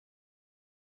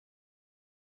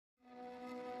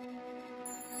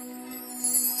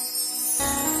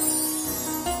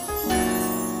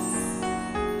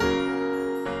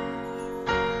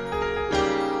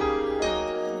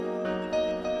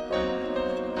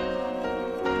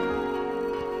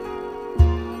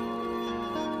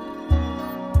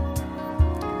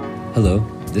Hello,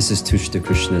 this is Tushta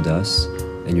Krishna Das,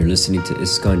 and you're listening to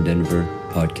ISKCON Denver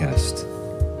podcast,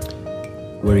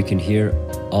 where you can hear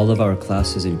all of our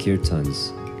classes and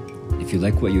kirtans. If you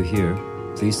like what you hear,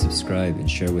 please subscribe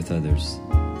and share with others.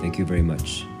 Thank you very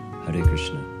much. Hare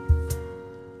Krishna.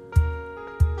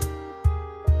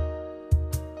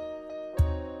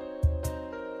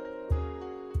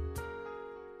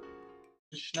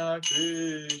 Krishna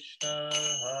Krishna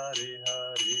Hare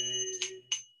Hare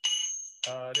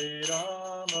Hare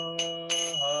Rama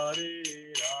Hare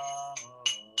Rama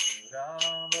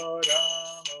Rama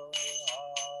Rama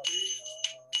Hare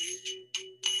Hare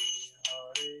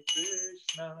Hare Krishna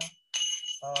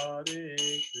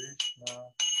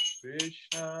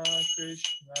Krishna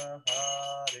Krishna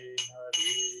Hare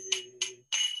Hare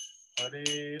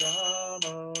Hare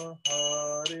Rama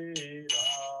Hare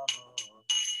Rama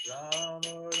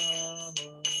Rama Rama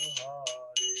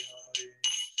Hare Hare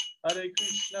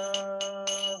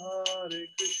Hare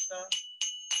Krishna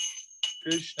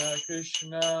Krishna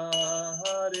Krishna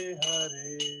Hare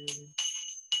Hare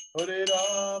Hare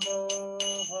Rama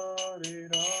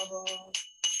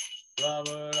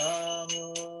Rama Rama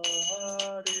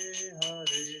Hare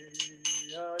Hare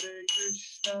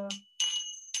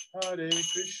Hare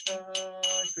Krishna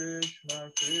Krishna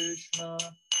Krishna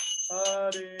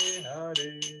Hare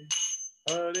Hare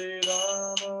Hare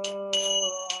Rama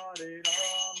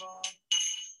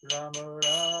Rama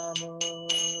Rama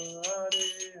Hare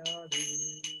Hare.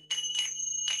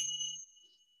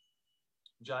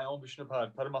 Jai Om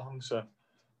Vishnupad Paramahamsa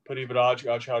Parivraj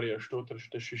Acharya Ashtotra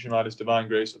Shishimada's Divine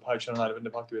Grace of High Charananda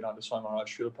Bhaktivedanta Swami Maharaj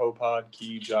Srila Prabhupada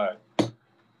Ki Jai.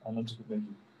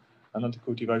 Ananta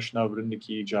Koti Vaishnava Vrinda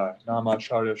Ki Jai.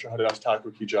 Namacharya Shaharidas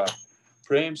Thakur Ki Jai.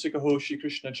 Prem Sikaho Shri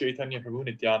Krishna Chaitanya Prabhu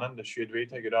Nityananda Shri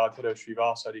Advaita Gadadhara Shri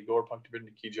Vasari Gaur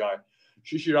Bhaktivinoda Ki Jai.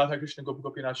 Shri Shri Radha Krishna Gopa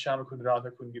Gopinath Shama Kund Radha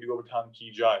Kund Giri Govardhan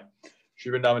Ki Jai.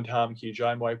 Shri Vrindavan Tham Ki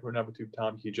Jai. Maipur Navatud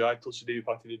Tham Ki Jai. Tulsi Devi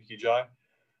Bhakti Devi Ki Jai.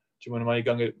 Jamuna Mai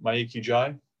Ganga Mai Ki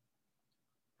Jai.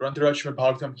 Rantaraj Srimad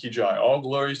Bhagavatam Ki Jai. All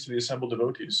glories to the assembled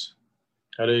devotees.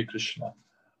 Hare Krishna.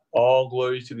 All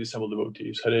glories to the assembled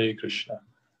devotees. Hare Krishna.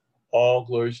 All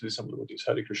glories to the assembled devotees.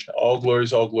 Hare Krishna. All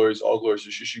glories, all glories, all glories to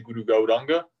Shishi Guru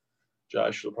Gauranga. Jai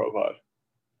Srila Prabhupada.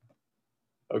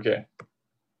 Okay.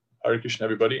 Hare Krishna,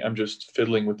 everybody. I'm just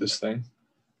fiddling with this thing.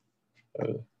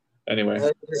 Anyway.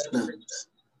 Hare Krishna.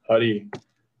 Hari.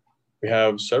 We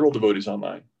have several devotees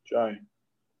online. Jai.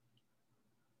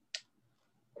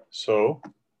 So,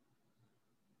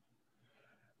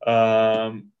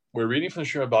 we're reading from the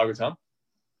Srimad Bhagavatam.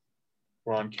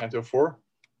 We're on Canto 4.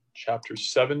 Chapter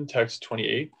 7, text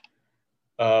 28.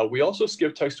 We also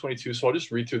skipped text 22, so I'll just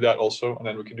read through that also, and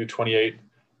then we can do 28,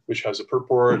 which has a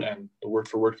purport and the word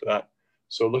for word for that.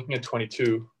 So looking at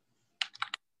 22,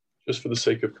 just for the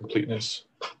sake of completeness.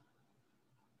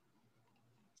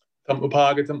 Tam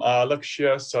upagatam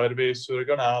alakshya sarve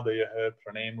surganadayah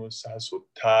pranemu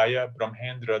sahasuttaya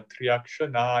brahmendra triyaksha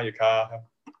nayakaha.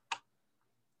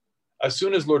 As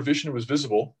soon as Lord Vishnu was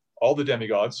visible, all the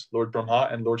demigods, Lord Brahma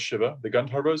and Lord Shiva, the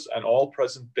Gandharvas, and all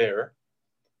present there,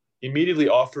 immediately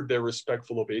offered their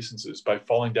respectful obeisances by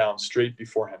falling down straight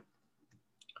before him.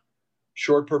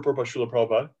 Short purport by Srila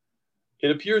Prabhupada. It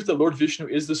appears that Lord Vishnu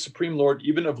is the Supreme Lord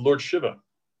even of Lord Shiva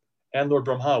and Lord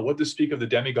Brahma, what to speak of the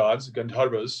demigods,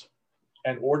 Gandharvas,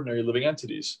 and ordinary living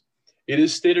entities. It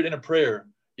is stated in a prayer,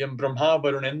 Yam Brahma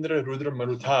Varunendra Rudra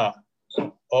Maruta.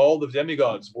 All the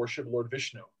demigods worship Lord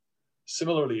Vishnu.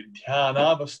 Similarly,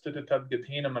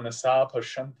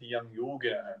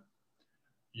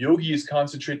 yogis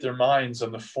concentrate their minds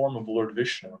on the form of Lord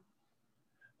Vishnu.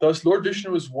 Thus, Lord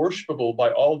Vishnu is worshipable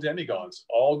by all demigods,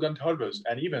 all Gandharvas,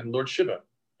 and even Lord Shiva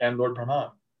and Lord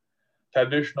Brahma.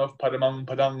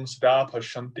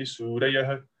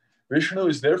 Vishnu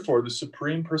is therefore the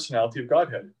Supreme Personality of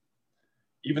Godhead.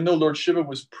 Even though Lord Shiva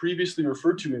was previously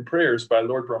referred to in prayers by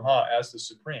Lord Brahma as the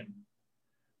Supreme,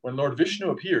 when Lord Vishnu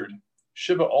appeared,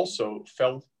 Shiva also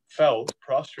fell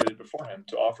prostrated before him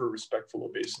to offer respectful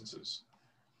obeisances.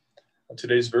 On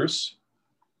today's verse,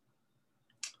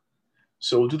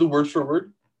 so we'll do the word for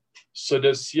word.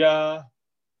 Sadasya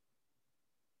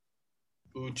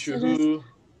Uchuhu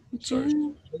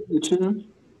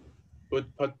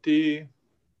Utpatti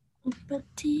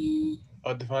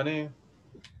Advane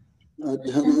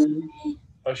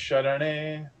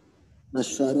Asharane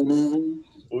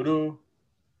Uru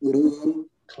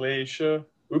Klesha.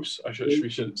 Oops, we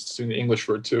should sing the English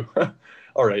word too.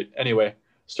 All right, anyway,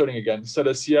 starting again.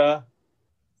 Sadasya,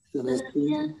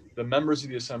 the members of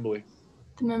the assembly.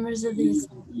 The members of the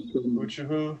assembly.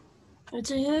 Uchuhu,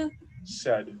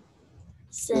 said.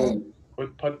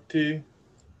 Utpatti,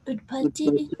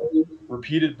 Utpatti,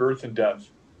 repeated birth and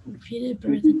death. repeated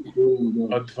birth and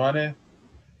death. Advane,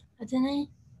 Adene,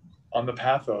 on the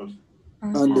path of,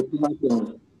 on the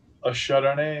path.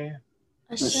 Asharane,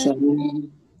 Asharane,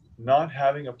 not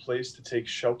having a place to take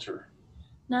shelter,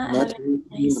 not having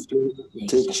a place to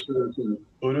take shelter.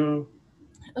 Uru,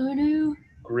 Uru,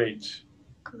 great,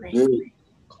 great.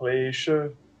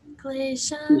 Klesha,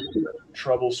 Klesha,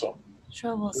 troublesome,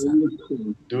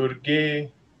 troublesome. Durge,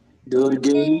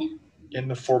 Durge, in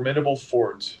the formidable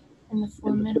fort, in the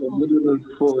formidable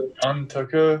fort.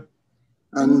 Antaka,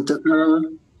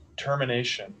 Antaka,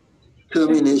 termination,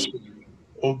 termination.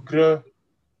 Ugra,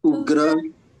 Ugra,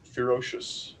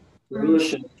 ferocious,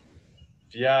 ferocious.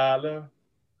 Vyala,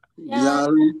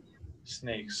 Vyala,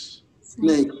 snakes,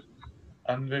 snake.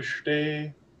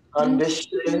 Anvishte,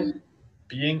 Anvishte,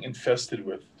 being infested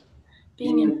with,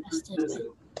 being infested with.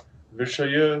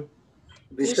 Vishaya,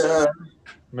 Vishaya,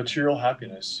 material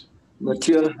happiness,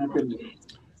 material happiness.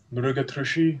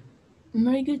 Mrigatrishi,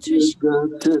 Mrigatrish,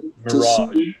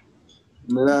 mirage,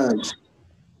 mirage.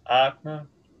 Atma,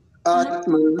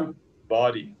 Atma,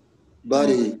 body,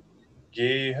 body.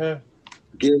 Geha,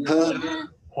 Geha,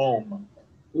 home,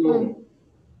 home.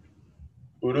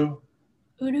 Uru,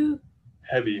 Uru,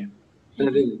 heavy,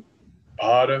 heavy.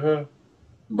 Bharaha,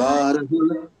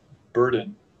 Bharaha,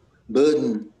 burden,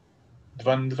 burden.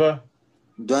 Dvandva,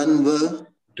 Dvandva,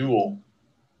 dual,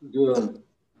 dual.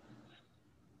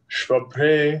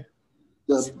 Shvabhre,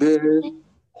 Sabbe,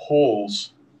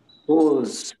 holes,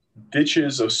 holes.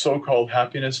 ditches of so-called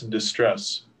happiness and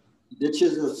distress,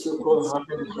 Ditches of so-called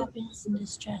happiness and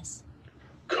distress.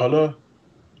 Kala,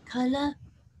 Kala,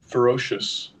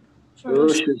 ferocious,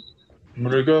 ferocious.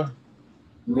 Mriga,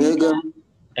 Mriga,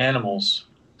 animals,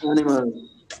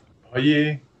 animals.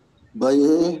 Bhaye,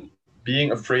 Baye,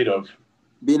 being afraid of,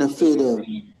 being afraid of.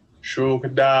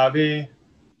 Shokadavi,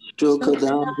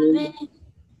 Shokadavi,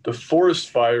 the forest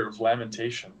fire of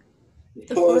lamentation,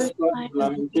 the forest fire of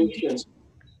lamentation.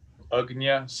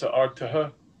 Agnya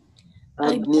Sa'artaha,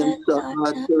 Agnya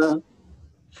Sa'artaha,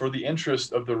 for the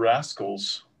interest of the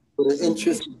rascals, for the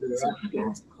interest of the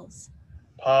rascals.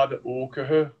 Pad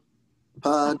Okaha,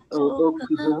 Pad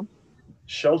Okaha,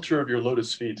 shelter of your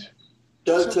lotus feet,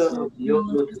 shelter of your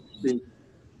lotus feet.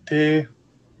 Te,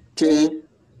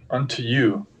 unto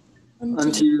you,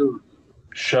 unto you.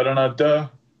 Sharanada,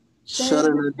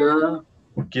 Sharanada,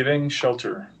 giving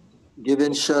shelter,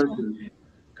 giving shelter.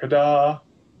 Kada,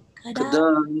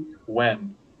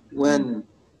 when.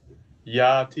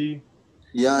 Yati,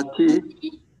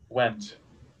 went.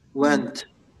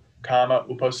 Kama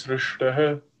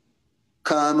upasrishtaha,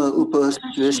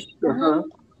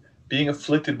 being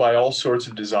afflicted by all sorts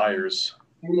of desires.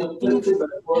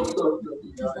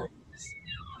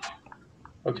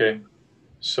 Okay,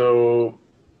 so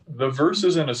the verse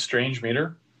is in a strange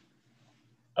meter.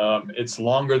 It's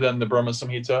longer than the Brahma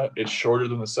Samhita. It's shorter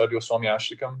than the Sadhu Goswami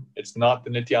Ashtakam. It's not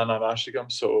the Nityananda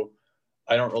Ashtakam, so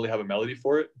I don't really have a melody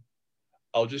for it.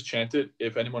 I'll just chant it.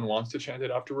 If anyone wants to chant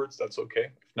it afterwards, that's okay.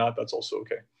 If not, that's also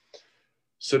okay.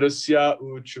 Sadasya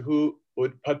uchuhu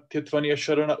udpattitvanya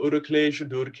sharana uraklesha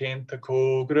durkenta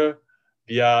kogra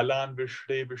vyalan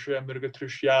vishre vishya mirga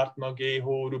trishyatma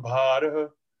geho rubharaha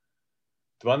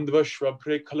dvandva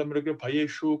shvapre kalamriga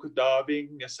payeshuk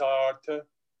daving nyasartha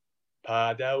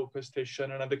padau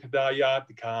pasteshanana kadayat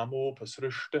kamo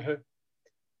pasrishtaha.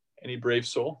 Any brave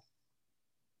soul?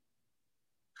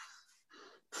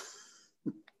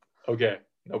 Okay,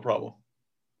 no problem.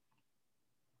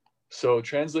 So,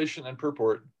 translation and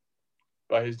purport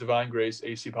by His Divine Grace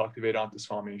A.C. Bhaktivedanta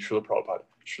Swami Srila Prabhupada.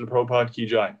 Srila Prabhupada Ki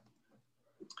Jai.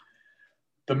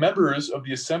 The members of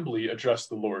the assembly addressed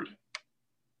the Lord.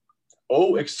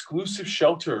 O exclusive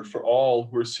shelter for all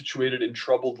who are situated in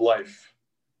troubled life.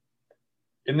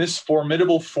 In this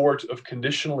formidable fort of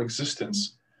conditional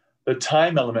existence, the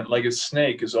time element, like a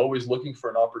snake, is always looking for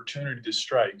an opportunity to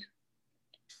strike.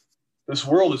 This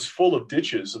world is full of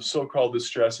ditches of so-called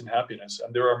distress and happiness,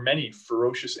 and there are many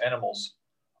ferocious animals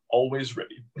always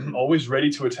ready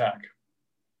to attack.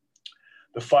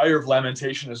 The fire of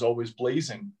lamentation is always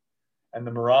blazing, and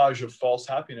the mirage of false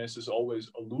happiness is always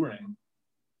alluring,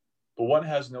 but one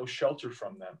has no shelter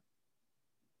from them.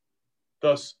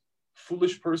 Thus,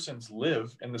 foolish persons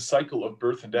live in the cycle of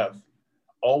birth and death,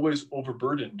 always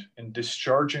overburdened in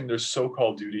discharging their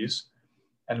so-called duties,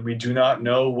 and we do not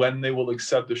know when they will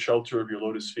accept the shelter of your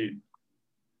lotus feet.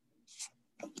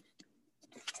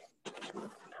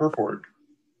 Purport.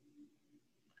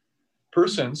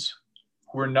 Persons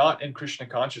who are not in Krishna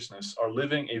consciousness are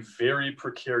living a very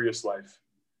precarious life,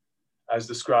 as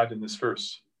described in this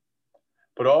verse.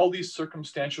 But all these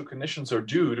circumstantial conditions are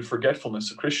due to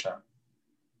forgetfulness of Krishna.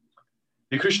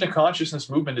 The Krishna consciousness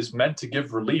movement is meant to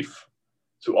give relief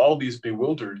to all these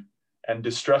bewildered and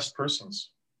distressed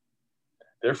persons.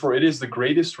 Therefore, it is the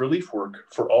greatest relief work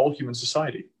for all human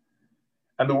society.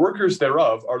 And the workers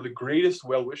thereof are the greatest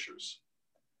well-wishers,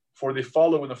 for they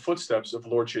follow in the footsteps of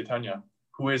Lord Chaitanya,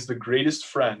 who is the greatest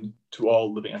friend to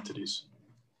all living entities.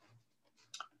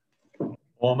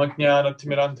 Om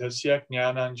Ajnana-timirandhasya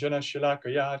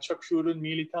Jnananjana-shalakaya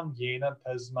Chakshurunmilitam Yena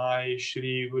Tasmai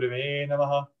Shri Gurave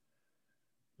Namaha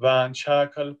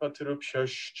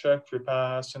Vanchakalpatarupshascha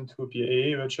Kripa Santubhya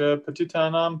Eva Cha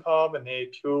Patitanam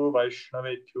Pavanebhyo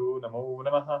Vaishnavebhyo Namo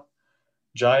Namaha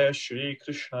Jaya Shri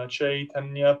Krishna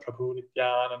Chaitanya Prabhu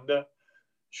Nityananda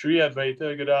Shri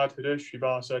Advaita Gadadhara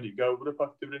Srivasadi Gaura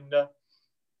Bhaktivinoda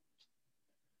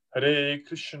Hare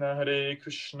Krishna,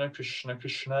 Krishna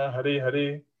Krishna, Hare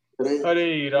Hare,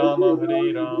 Hare Rama,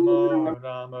 Rama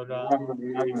Rama,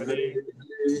 Hare Hare.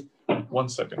 1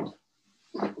 second.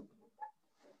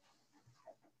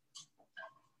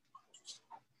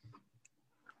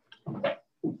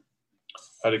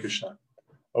 Hare Krishna.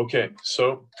 Okay,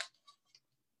 so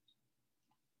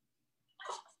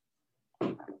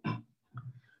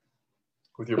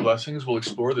with your blessings, we'll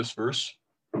explore this verse.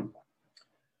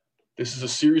 This is a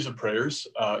series of prayers.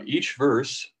 Each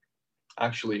verse,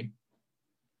 actually,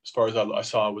 as far as I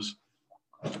saw, was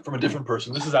from a different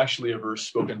person. This is actually a verse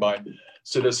spoken by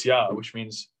Sadasya, which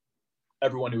means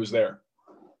everyone who was there,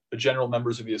 the general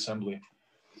members of the assembly.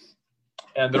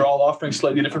 And they're all offering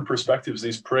slightly different perspectives,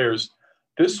 these prayers.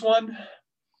 This one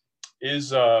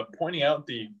is pointing out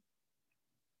the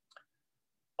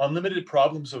unlimited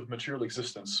problems of material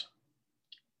existence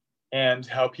and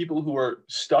how people who are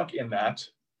stuck in that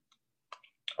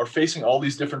are facing all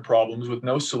these different problems with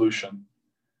no solution,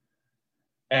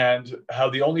 and how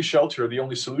the only shelter, the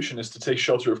only solution is to take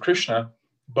shelter of Krishna,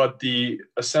 but the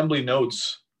assembly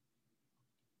notes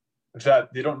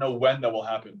that they don't know when that will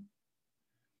happen.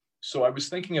 So I was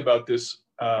thinking about this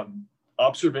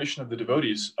observation of the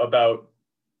devotees about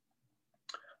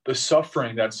the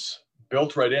suffering that's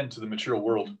built right into the material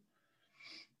world,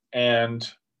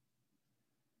 and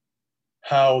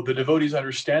how the devotees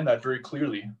understand that very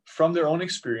clearly from their own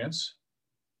experience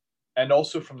and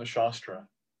also from the Shastra.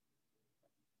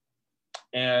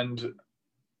 And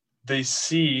they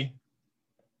see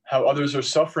how others are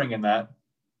suffering in that,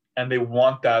 and they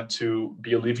want that to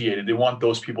be alleviated. They want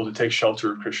those people to take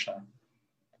shelter of Krishna.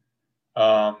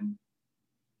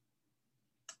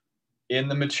 In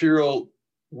the material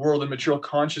world, the material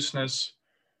consciousness,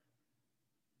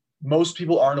 most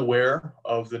people aren't aware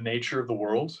of the nature of the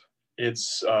world.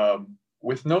 It's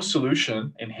with no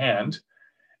solution in hand,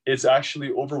 it's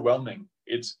actually overwhelming.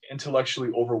 It's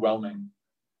intellectually overwhelming.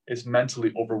 It's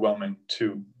mentally overwhelming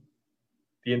too.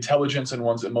 The intelligence in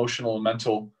one's emotional and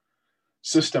mental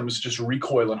systems just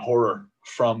recoil in horror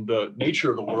from the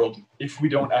nature of the world if we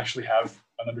don't actually have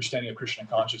an understanding of Krishna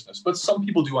consciousness. But some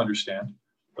people do understand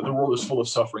that the world is full of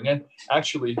suffering. And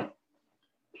actually,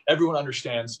 everyone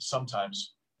understands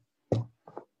sometimes.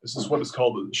 This is what is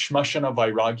called the Shmashana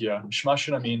Vairagya.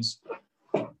 Shmashana means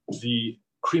the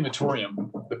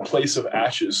crematorium, the place of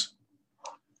ashes.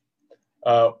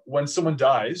 When someone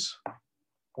dies,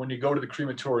 when you go to the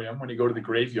crematorium, when you go to the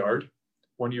graveyard,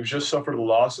 when you've just suffered a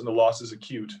loss and the loss is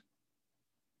acute,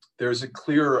 there's a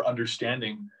clearer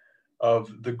understanding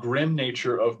of the grim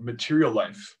nature of material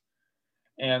life.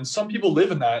 And some people live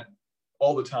in that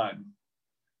all the time.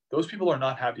 Those people are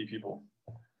not happy people.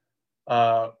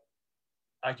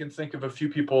 I can think of a few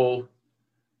people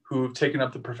who've taken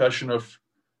up the profession of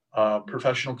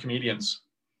professional comedians,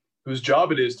 whose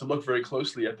job it is to look very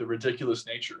closely at the ridiculous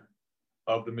nature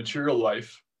of the material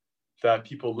life that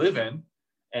people live in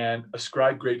and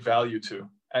ascribe great value to,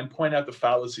 and point out the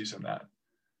fallacies in that.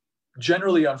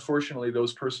 Generally, unfortunately,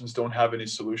 those persons don't have any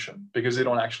solution because they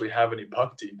don't actually have any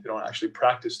bhakti. They don't actually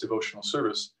practice devotional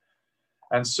service.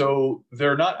 And so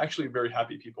they're not actually very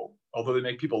happy people. Although they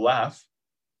make people laugh,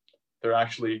 they're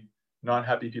actually not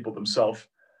happy people themselves.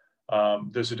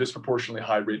 There's a disproportionately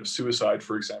high rate of suicide,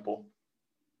 for example,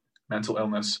 mental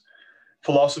illness.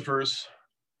 Philosophers,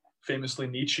 famously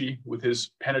Nietzsche, with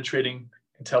his penetrating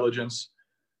intelligence,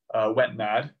 went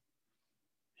mad.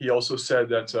 He also said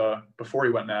that before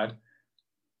he went mad,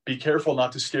 be careful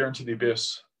not to stare into the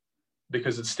abyss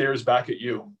because it stares back at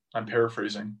you. I'm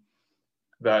paraphrasing.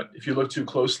 That if you look too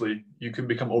closely, you can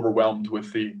become overwhelmed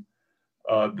with the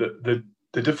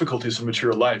difficulties of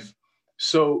material life.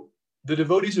 So the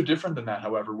devotees are different than that,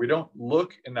 however. We don't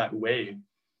look in that way.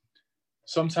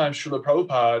 Sometimes Srila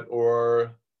Prabhupada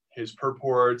or his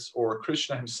purports or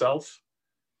Krishna himself,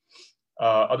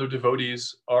 other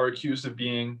devotees are accused of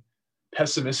being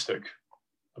pessimistic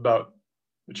about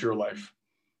material life.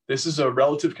 This is a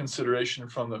relative consideration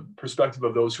from the perspective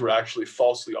of those who are actually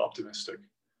falsely optimistic.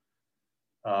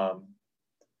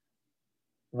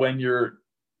 When you're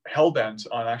hell-bent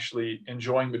on actually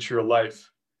enjoying material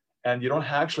life and you don't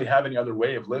actually have any other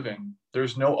way of living,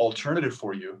 there's no alternative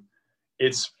for you,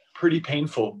 it's pretty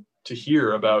painful to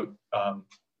hear about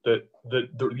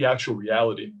the actual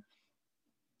reality.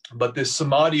 But this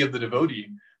samadhi of the devotee,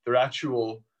 their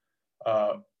actual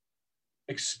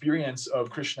experience of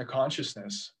Krishna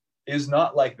consciousness, is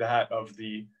not like that of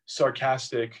the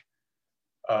sarcastic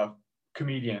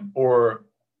comedian or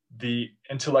the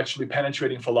intellectually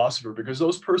penetrating philosopher, because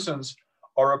those persons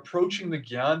are approaching the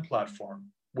Gyan platform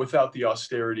without the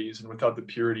austerities and without the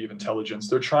purity of intelligence.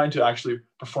 They're trying to actually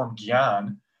perform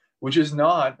Gyan, which is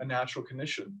not a natural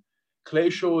condition.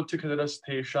 Klesho tiktaras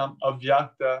tesham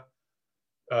avyakta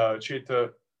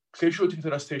cheta. Klesho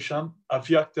tiktaras tesham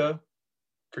avyakta.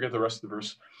 Forget the rest of the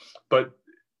verse. But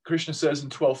Krishna says in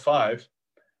 12.5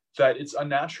 that it's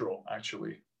unnatural,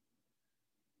 actually.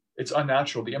 It's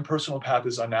unnatural. The impersonal path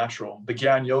is unnatural. The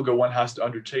Gyan yoga one has to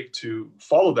undertake to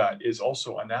follow that is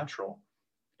also unnatural.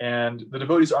 And the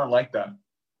devotees aren't like that.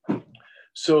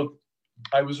 So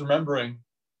I was remembering,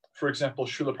 for example,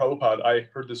 Srila Prabhupada. I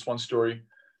heard this one story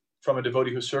from a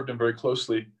devotee who served him very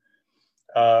closely.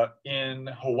 In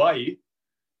Hawaii,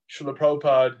 Srila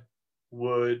Prabhupada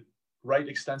would write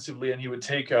extensively, and he would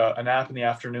take a nap in the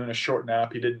afternoon, a short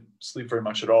nap. He didn't sleep very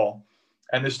much at all.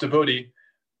 And this devotee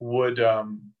would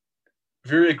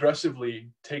very aggressively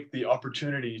take the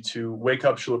opportunity to wake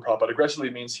up Srila Prabhupada.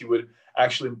 Aggressively means he would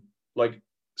actually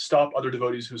stop other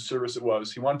devotees whose service it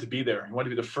was. He wanted to be there. He wanted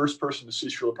to be the first person to see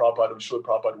Srila Prabhupada when Srila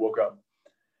Prabhupada woke up.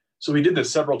 So he did this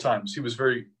several times. He was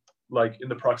very in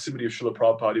the proximity of Srila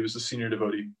Prabhupada. He was a senior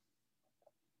devotee.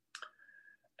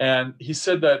 And he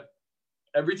said that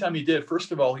every time he did,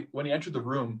 first of all, when he entered the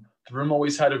room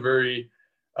always had a very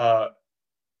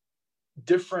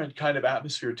different kind of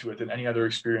atmosphere to it than any other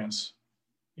experience.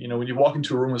 You know, when you walk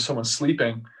into a room with someone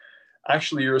sleeping,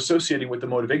 actually you're associating with the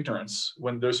mode of ignorance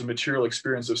when there's a material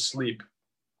experience of sleep.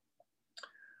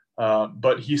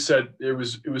 But he said it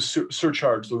was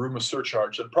surcharged, the room was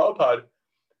surcharged. And Prabhupada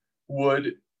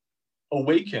would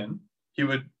awaken, he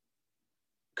would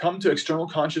come to external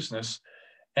consciousness,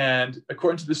 and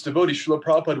according to this devotee, Srila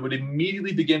Prabhupada would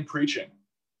immediately begin preaching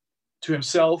to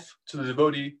himself, to the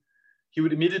devotee. He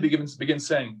would immediately begin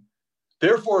saying,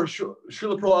 therefore, Srila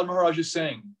Prahlad Maharaj is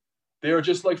saying, they are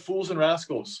just like fools and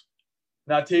rascals.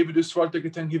 He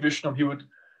would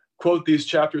quote these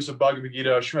chapters of Bhagavad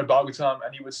Gita, Srimad Bhagavatam,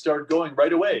 and he would start going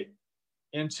right away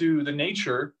into the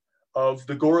nature of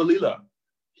the Gaura Lila.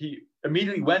 He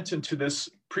immediately went into this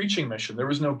preaching mission. There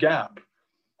was no gap.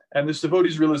 And this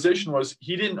devotee's realization was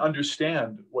he didn't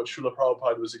understand what Srila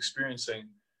Prabhupada was experiencing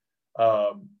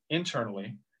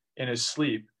internally in his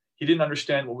sleep. He didn't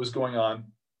understand what was going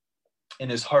on in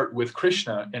his heart with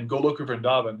Krishna and Goloka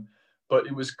Vrindavan, but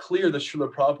it was clear that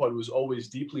Srila Prabhupada was always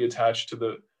deeply attached to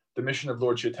the mission of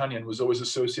Lord Chaitanya and was always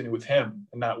associated with him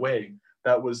in that way.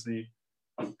 That was the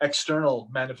external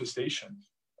manifestation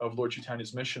of Lord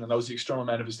Chaitanya's mission, and that was the external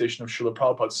manifestation of Srila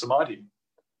Prabhupada's samadhi.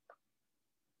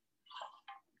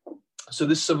 So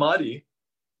this samadhi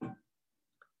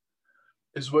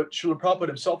is what Srila Prabhupada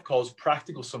himself calls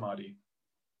practical samadhi.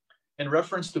 In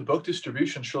reference to book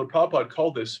distribution, Srila Prabhupada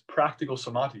called this practical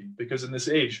samadhi because in this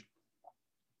age,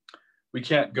 we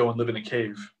can't go and live in a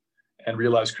cave and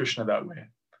realize Krishna that way.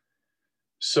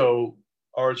 So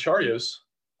our acharyas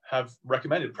have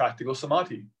recommended practical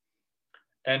samadhi.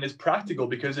 And it's practical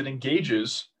because it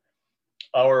engages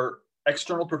our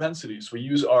external propensities. We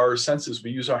use our senses,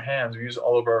 we use our hands, we use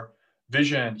all of our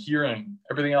vision, hearing,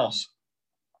 everything else.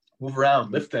 Move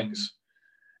around, lift things.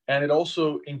 And it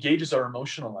also engages our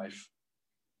emotional life.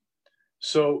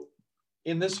 So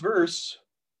in this verse,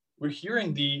 we're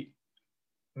hearing the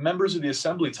members of the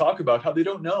assembly talk about how they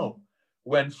don't know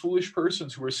when foolish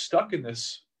persons who are stuck in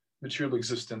this material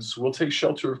existence will take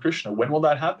shelter of Krishna. When will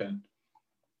that happen?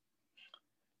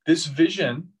 This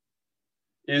vision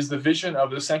is the vision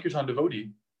of the Sankirtan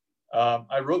devotee.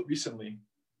 I wrote recently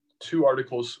 2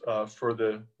 articles for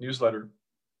the newsletter,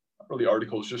 not really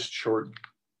articles, just short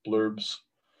blurbs.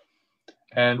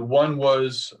 And one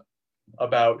was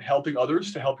about helping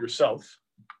others to help yourself.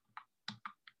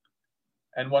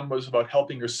 And one was about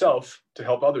helping yourself to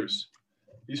help others.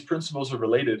 These principles are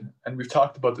related, and we've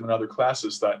talked about them in other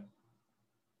classes, that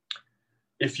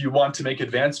if you want to make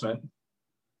advancement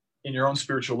in your own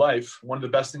spiritual life, one of the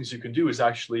best things you can do is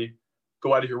actually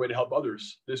go out of your way to help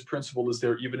others. This principle is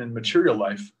there even in material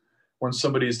life. When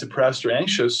somebody is depressed or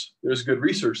anxious, there's good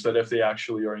research that if they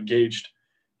actually are engaged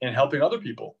in helping other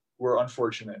people who are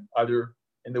unfortunate, either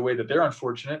in the way that they're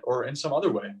unfortunate or in some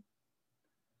other way.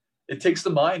 It takes the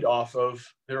mind off of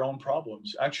their own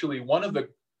problems. Actually, one of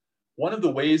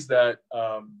the ways that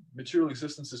material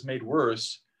existence is made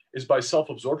worse is by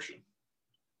self-absorption,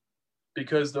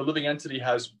 because the living entity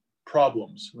has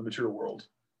problems in the material world.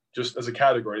 Just as a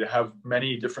category, they have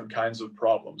many different kinds of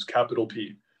problems, capital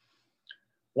P.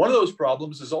 One of those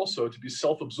problems is also to be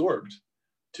self-absorbed,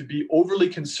 to be overly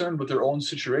concerned with their own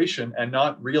situation and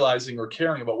not realizing or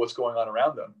caring about what's going on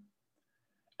around them.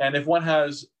 And if one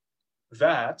has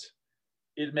that,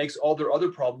 it makes all their other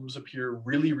problems appear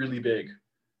really, really big.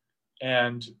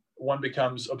 And one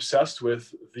becomes obsessed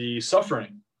with the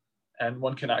suffering, and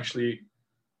one can actually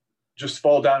just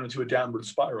fall down into a downward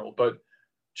spiral. But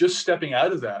just stepping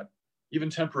out of that, even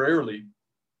temporarily,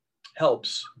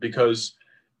 helps, because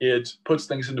it puts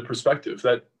things into perspective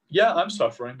that, yeah, I'm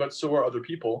suffering, but so are other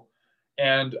people,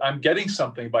 and I'm getting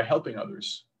something by helping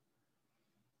others.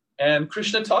 And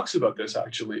Krishna talks about this,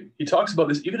 actually. He talks about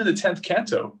this even in the 10th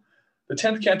canto. The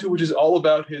 10th canto, which is all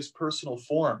about his personal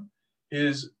form,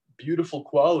 his beautiful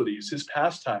qualities, his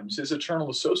pastimes, his eternal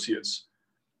associates,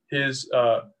 his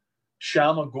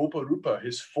Shama Gopa Rupa,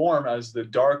 his form as the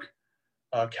dark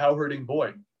cowherding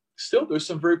boy. Still, there's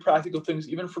some very practical things,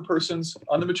 even for persons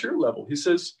on the material level. He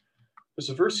says, there's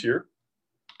a verse here,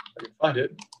 I can find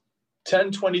it,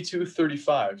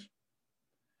 10:22:35.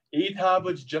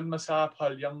 Eithavad janmasa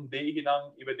palyam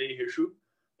dehinang ibadeheshu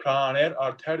praner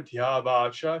artharthya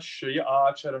vacha shriya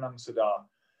acharanam sada.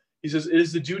 He says, it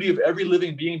is the duty of every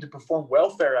living being to perform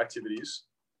welfare activities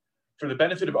for the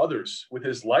benefit of others with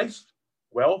his life,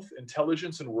 wealth,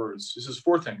 intelligence, and words. This is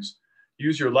 4 things.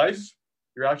 Use your life,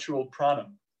 your actual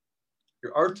prana,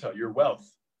 your artha, your wealth,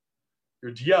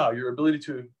 your dhya, your ability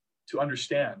to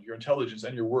understand, your intelligence,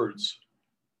 and your words,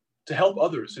 to help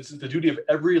others. This is the duty of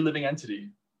every living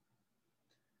entity.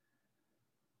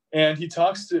 And he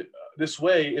talks to this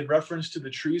way in reference to the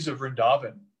trees of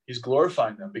Vrindavan. He's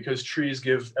glorifying them because trees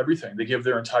give everything. They give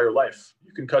their entire life.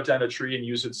 You can cut down a tree and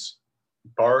use its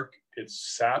bark,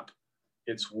 its sap,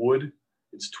 its wood,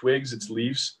 its twigs, its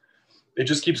leaves. It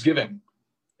just keeps giving.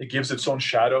 It gives its own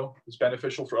shadow. It's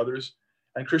beneficial for others.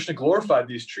 And Krishna glorified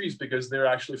these trees because they're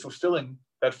actually fulfilling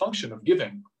that function of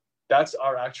giving. That's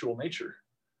our actual nature.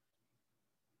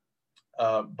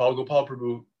 Bal Gopal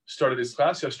Prabhu started his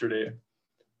class yesterday.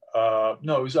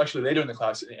 No, it was actually later in the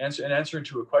class. In answering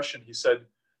to a question, he said,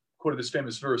 quoted this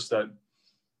famous verse that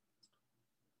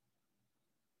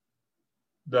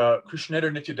the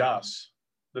Krishneta Nityadas,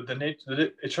 that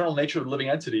the eternal nature of the living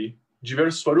entity, Jiver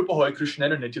Swarupa Hoy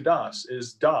Krishneta Nityadas,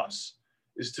 is das,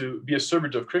 is to be a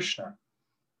servant of Krishna.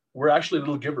 We're actually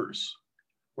little givers.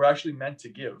 We're actually meant to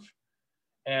give.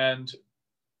 And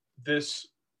this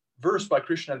verse by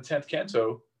Krishna in the 10th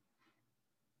canto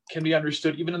can be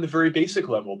understood even in the very basic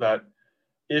level, that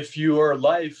if your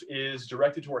life is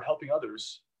directed toward helping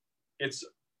others, it's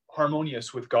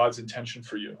harmonious with God's intention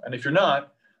for you. And if you're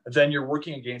not, then you're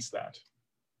working against that.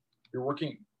 You're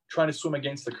trying to swim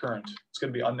against the current. It's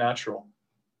going to be unnatural.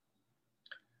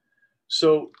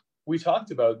 So we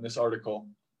talked about in this article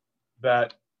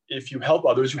that if you help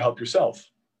others, you help yourself.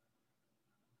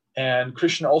 And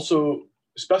Krishna also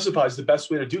specifies the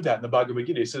best way to do that in the Bhagavad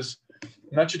Gita. He says,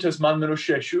 Nachitas man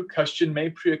manusheshu kaschin me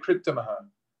priyakritamaha.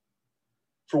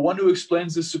 For one who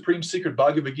explains this supreme secret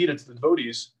Bhagavad Gita to the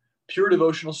devotees, pure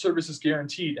devotional service is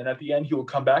guaranteed, and at the end he will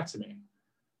come back to me.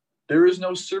 There is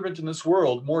no servant in this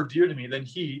world more dear to me than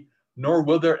he, nor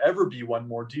will there ever be one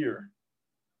more dear.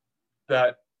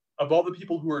 That of all the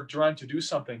people who are trying to do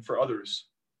something for others,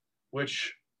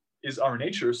 which is our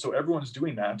nature, so everyone's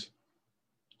doing that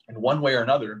in one way or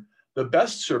another, the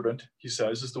best servant, he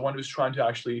says, is the one who's trying to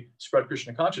actually spread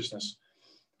Krishna consciousness.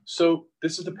 So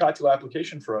this is the practical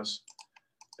application for us,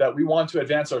 that we want to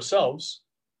advance ourselves.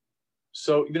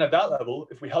 So even at that level,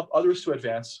 if we help others to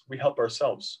advance, we help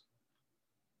ourselves.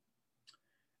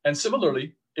 And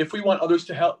similarly, if we want others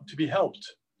to be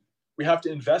helped, we have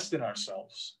to invest in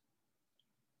ourselves.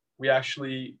 We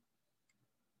actually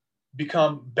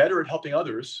become better at helping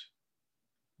others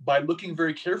by looking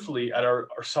very carefully at our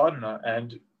sadhana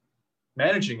and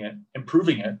managing it,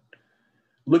 improving it,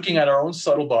 looking at our own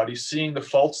subtle body, seeing the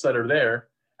faults that are there,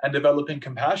 and developing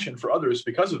compassion for others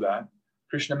because of that.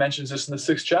 Krishna mentions this in the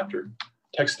 6th chapter,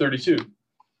 text 32.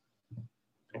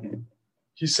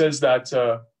 He says that,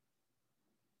 let's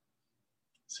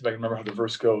see if I can remember how the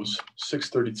verse goes,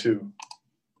 6:32.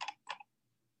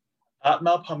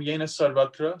 Atma pamyena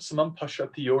sarvatra samam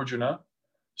pashati yorjuna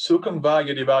sukham va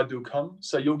yadiva dukham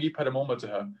sayogi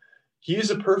paramomataha. He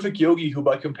is a perfect yogi who,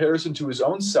 by comparison to his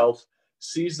own self,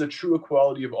 sees the true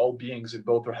equality of all beings in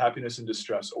both their happiness and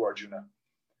distress, O Arjuna.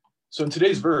 So in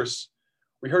today's verse,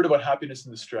 we heard about happiness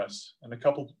and distress in a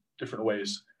couple different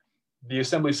ways. The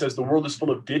assembly says the world is full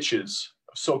of ditches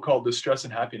of so-called distress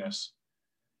and happiness,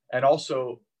 and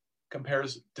also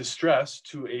compares distress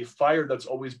to a fire that's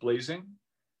always blazing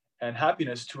and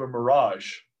happiness to a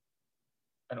mirage,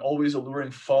 an always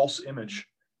alluring false image.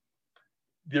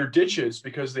 They're ditches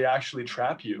because they actually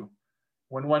trap you.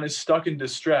 When one is stuck in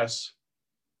distress,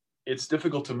 it's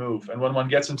difficult to move. And when one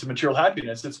gets into material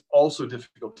happiness, it's also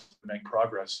difficult to make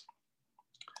progress.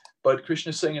 But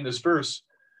Krishna is saying in this verse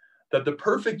that the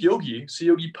perfect yogi,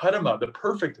 Yogi Parama, the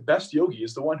perfect, best yogi,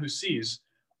 is the one who sees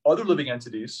other living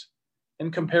entities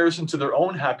in comparison to their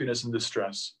own happiness and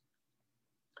distress.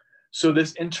 So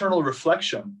this internal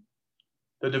reflection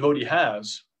the devotee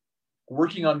has,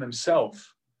 working on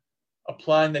themselves,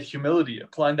 applying that humility,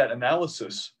 applying that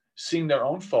analysis, seeing their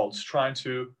own faults, trying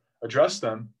to address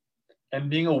them, and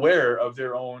being aware of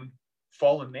their own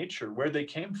fallen nature, where they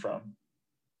came from.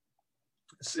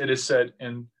 It is said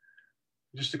in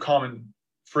just a common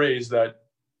phrase that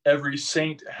every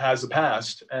saint has a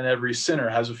past and every sinner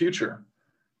has a future.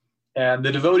 And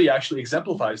the devotee actually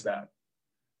exemplifies that,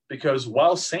 because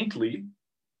while saintly,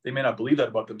 they may not believe that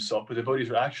about themselves, but devotees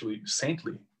are actually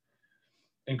saintly,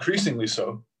 increasingly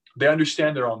so. They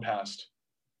understand their own past.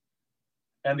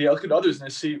 And they look at others and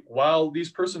they see, while these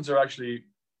persons are actually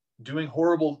doing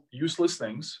horrible, useless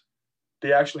things,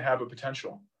 they actually have a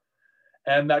potential.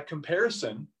 And that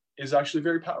comparison is actually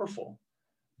very powerful.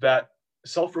 That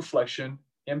self-reflection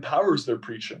empowers their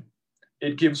preaching.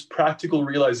 It gives practical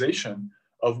realization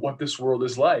of what this world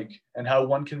is like and how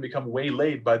one can become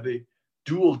waylaid by the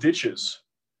dual ditches,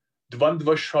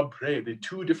 dvandva shrabhre, the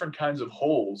two different kinds of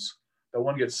holes that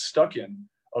one gets stuck in,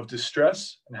 of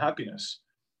distress and happiness.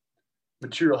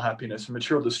 Material happiness and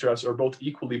material distress are both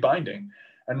equally binding.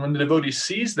 And when the devotee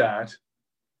sees that,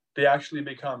 they actually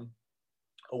become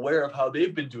aware of how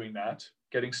they've been doing that,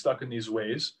 getting stuck in these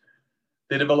ways.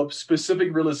 They develop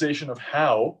specific realization of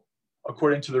how,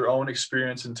 according to their own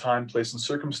experience in time, place, and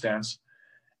circumstance.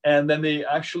 And then they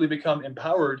actually become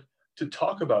empowered to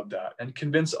talk about that and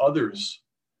convince others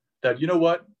that, you know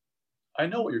what, I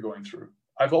know what you're going through.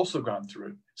 I've also gone through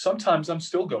it. Sometimes I'm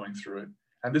still going through it.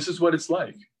 And this is what it's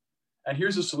like. And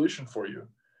here's a solution for you.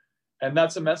 And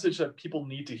that's a message that people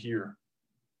need to hear.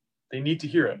 They need to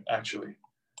hear it, actually.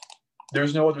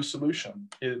 There's no other solution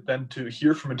than to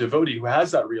hear from a devotee who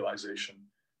has that realization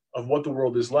of what the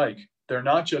world is like. They're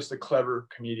not just a clever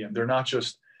comedian. They're not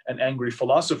just an angry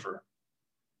philosopher.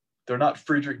 They're not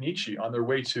Friedrich Nietzsche on their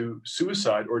way to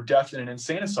suicide or death in an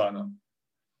insane asylum.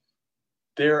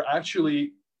 They're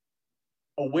actually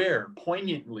aware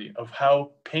poignantly of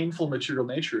how painful material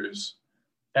nature is,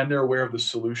 and they're aware of the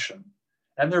solution.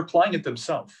 And they're applying it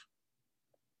themselves.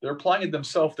 They're applying it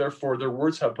themselves, therefore their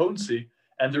words have potency,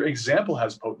 and their example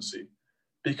has potency,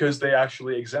 because they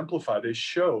actually exemplify, they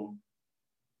show,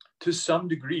 to some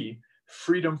degree,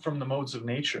 freedom from the modes of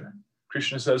nature.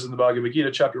 Krishna says in the Bhagavad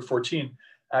Gita, chapter 14,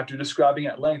 after describing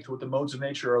at length what the modes of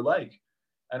nature are like,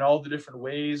 and all the different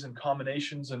ways and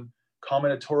combinations and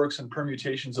combinatorics and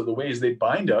permutations of the ways they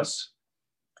bind us,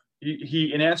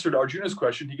 he in answer to Arjuna's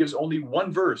question, he gives only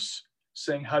one verse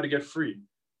saying how to get free.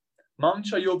 Mam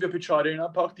cha yoga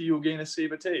picharena bhakti yogena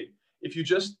sevate. If you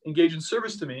just engage in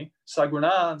service to me,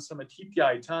 sagurnan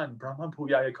samatitya brahman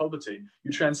puyaya kalpate,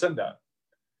 you transcend that.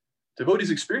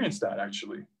 Devotees experience that,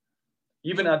 actually.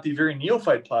 Even at the very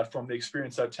neophyte platform, they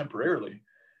experience that temporarily.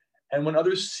 And when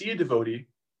others see a devotee,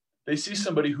 they see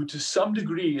somebody who to some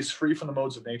degree is free from the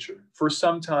modes of nature for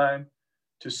some time,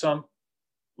 to some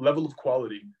level of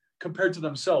quality, compared to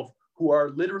themselves, who are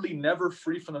literally never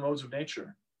free from the modes of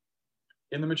nature.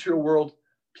 In the material world,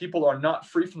 people are not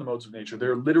free from the modes of nature.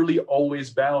 They're literally always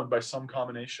bound by some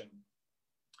combination.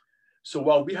 So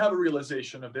while we have a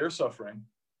realization of their suffering,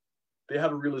 they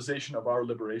have a realization of our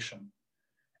liberation.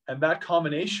 And that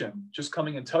combination, just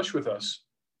coming in touch with us,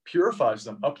 purifies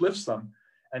them, uplifts them,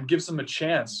 and gives them a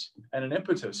chance and an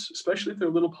impetus, especially if they're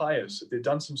a little pious, if they've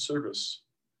done some service,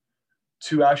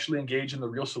 to actually engage in the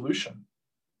real solution,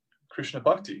 Krishna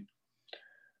Bhakti.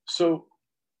 So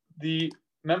the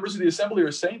members of the assembly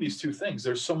are saying these two things.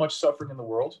 There's so much suffering in the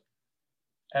world,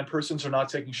 and persons are not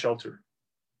taking shelter.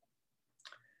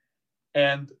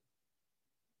 And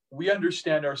we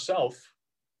understand ourselves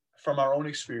from our own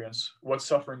experience what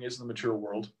suffering is in the material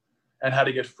world and how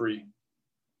to get free.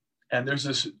 And there's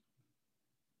this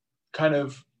kind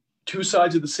of two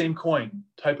sides of the same coin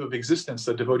type of existence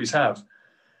that devotees have.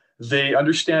 They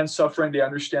understand suffering, they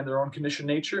understand their own conditioned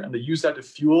nature, and they use that to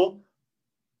fuel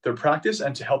their practice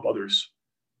and to help others.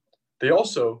 They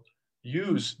also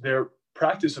use their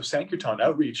practice of Sankirtan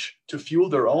outreach to fuel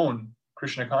their own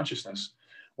Krishna consciousness.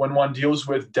 When one deals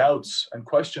with doubts and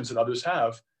questions that others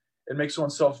have, it makes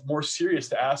oneself more serious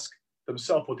to ask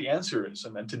themselves what the answer is,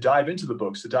 and then to dive into the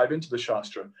books, to dive into the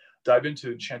Shastra, dive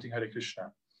into chanting Hare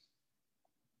Krishna.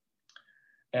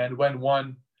 And when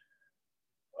one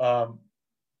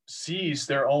sees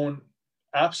their own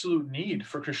absolute need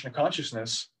for Krishna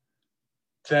consciousness,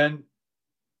 then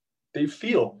they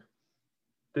feel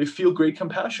great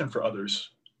compassion for others.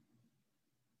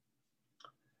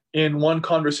 In one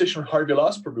conversation with Hari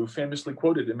Vilas Prabhu, famously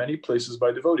quoted in many places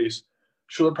by devotees,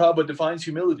 Srila Prabhupada defines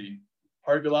humility.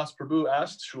 Hari Vilas Prabhu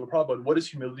asked Srila Prabhupada, what does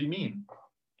humility mean?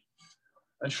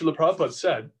 And Srila Prabhupada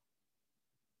said,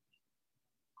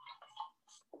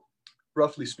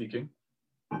 roughly speaking,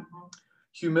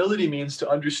 humility means to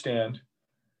understand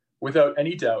without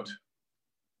any doubt,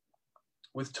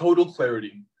 with total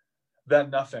clarity, that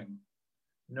nothing,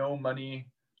 no money,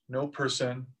 no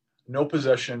person, no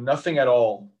possession, nothing at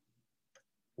all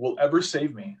will ever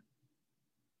save me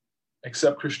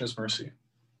except Krishna's mercy.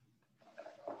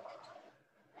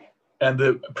 And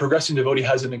the progressing devotee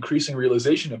has an increasing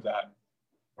realization of that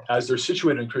as they're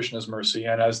situated in Krishna's mercy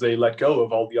and as they let go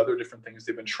of all the other different things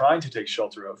they've been trying to take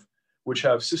shelter of, which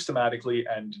have systematically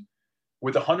and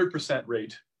with 100%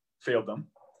 rate failed them.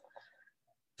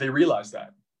 They realize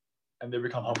that and they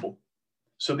become humble.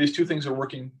 So these two things are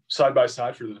working side by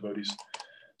side for the devotees.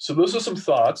 So those are some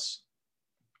thoughts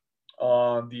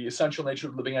on the essential nature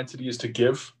of living entities to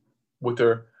give with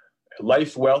their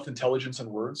life, wealth, intelligence, and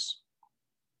words.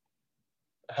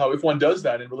 How if one does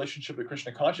that in relationship to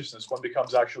Krishna consciousness, one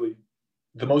becomes actually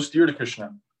the most dear to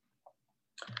Krishna.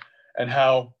 And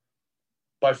how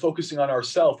by focusing on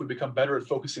ourselves, we become better at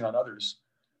focusing on others.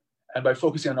 And by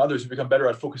focusing on others, we become better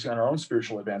at focusing on our own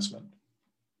spiritual advancement.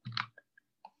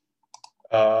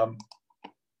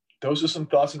 Those are some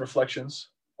thoughts and reflections.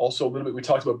 Also, a little bit, we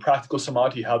talked about practical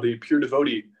samadhi, how the pure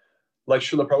devotee, like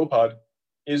Srila Prabhupada,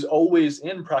 is always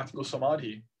in practical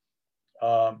samadhi.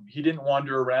 He didn't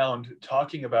wander around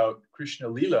talking about Krishna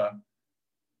Lila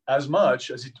as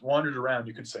much as he wandered around,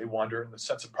 you could say, wander in the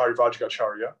sense of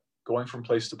Parivrajagacharya, going from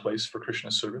place to place for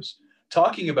Krishna's service,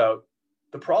 talking about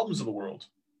the problems of the world,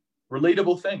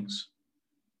 relatable things,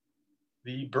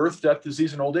 the birth, death,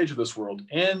 disease, and old age of this world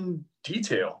in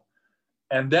detail,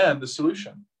 and then the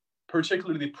solution,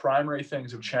 particularly the primary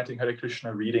things of chanting Hare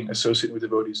Krishna, reading, associating with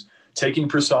devotees, taking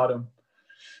prasadam,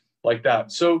 like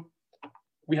that. So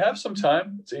we have some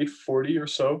time. It's 8:40 or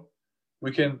so.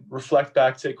 We can reflect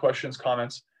back, take questions,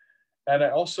 comments. And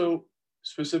I also,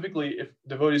 specifically, if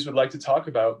devotees would like to talk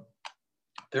about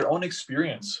their own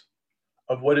experience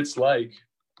of what it's like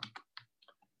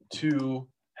to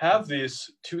have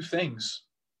these two things,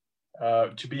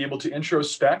 to be able to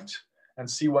introspect and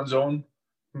see one's own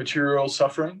material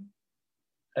suffering,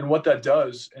 and what that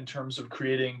does in terms of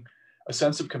creating a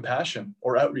sense of compassion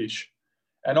or outreach,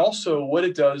 and also what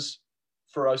it does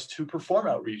for us to perform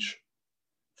outreach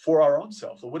for our own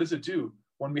self. What does it do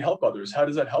when we help others? How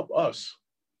does that help us?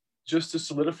 Just to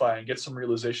solidify and get some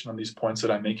realization on these points that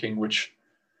I'm making, which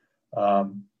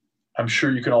I'm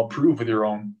sure you can all prove with your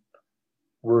own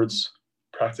words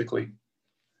practically.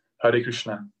 Hare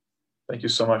Krishna. Thank you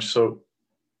so much. So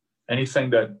anything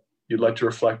that you'd like to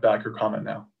reflect back or comment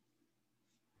now?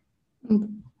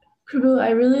 Prabhu,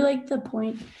 I really like the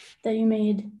point that you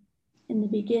made in the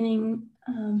beginning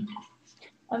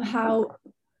of how,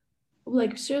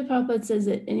 like Srila Prabhupada says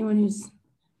that anyone who's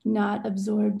not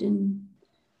absorbed in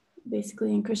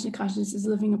basically in Krishna consciousness is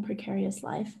living a precarious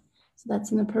life. So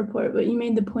that's in the purport. But you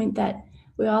made the point that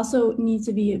we also need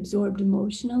to be absorbed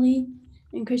emotionally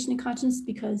in Krishna consciousness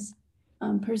because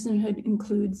personhood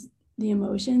includes the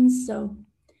emotions. So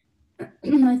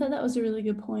I thought that was a really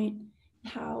good point,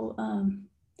 how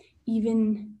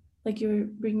even like you were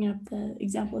bringing up the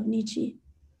example of Nietzsche,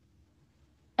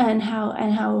 and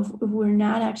how if we're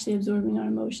not actually absorbing our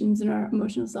emotions and our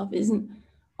emotional self isn't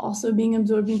also being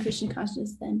absorbed in Krishna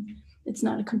consciousness, then it's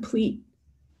not a complete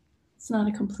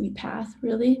path,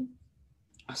 really.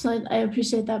 So I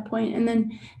appreciate that point. And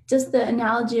then just the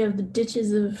analogy of the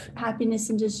ditches of happiness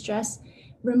and distress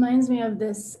reminds me of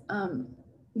this.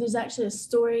 There's actually a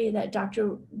story that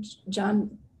Dr.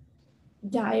 John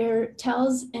Dyer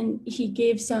tells, and he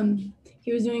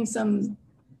was doing some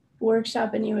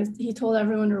workshop, and he told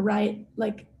everyone to write,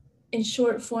 like in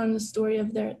short form, the story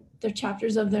of their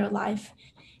chapters of their life.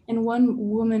 And one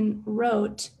woman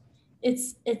wrote,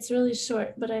 it's really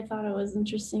short, but I thought it was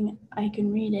interesting. I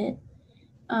can read it.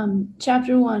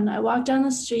 Chapter 1, I walk down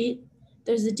the street.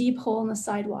 There's a deep hole in the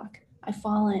sidewalk. I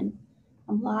fall in.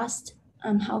 I'm lost.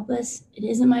 I'm helpless. It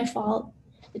isn't my fault.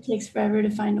 It takes forever to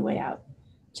find a way out.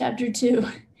 Chapter 2,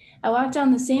 I walk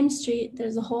down the same street.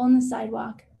 There's a hole in the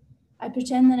sidewalk. I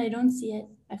pretend that I don't see it.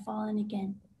 I fall in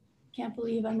again. Can't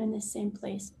believe I'm in this same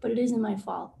place, but it isn't my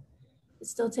fault. It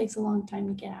still takes a long time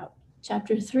to get out.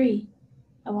 Chapter 3.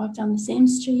 I walk down the same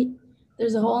street.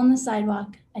 There's a hole in the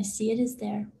sidewalk. I see it is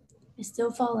there. I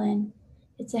still fall in.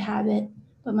 It's a habit,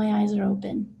 but my eyes are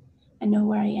open. I know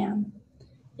where I am.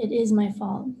 It is my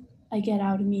fault. I get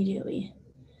out immediately.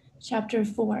 Chapter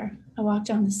 4. I walk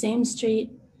down the same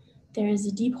street. There is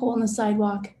a deep hole in the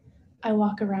sidewalk. I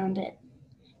walk around it.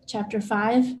 Chapter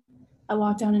 5. I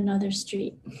walk down another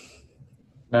street.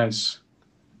 Nice.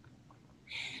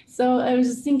 So I was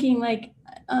just thinking, like,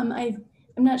 I'm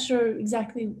not sure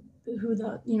exactly who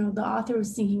the author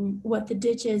was thinking what the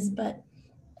ditch is, but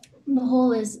the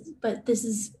hole is. But this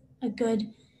is a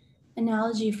good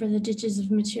analogy for the ditches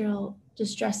of material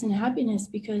distress and happiness,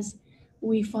 because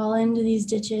we fall into these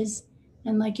ditches,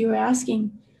 and like you were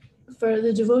asking, for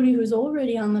the devotee who's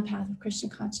already on the path of Krishna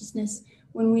consciousness,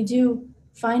 when we do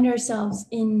find ourselves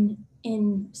in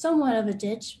somewhat of a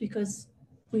ditch, because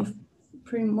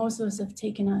most of us have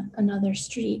taken another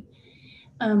street,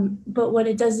 but what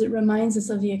it does, it reminds us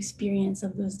of the experience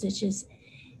of those ditches.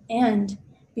 And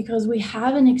because we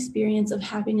have an experience of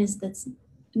happiness that's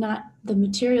not the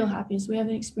material happiness, we have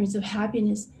an experience of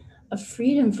happiness, of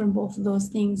freedom from both of those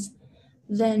things,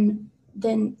 then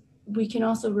we can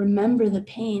also remember the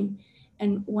pain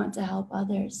and want to help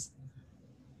others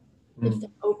if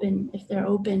they're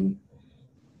open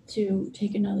to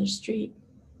take another street.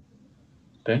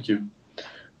 Thank you.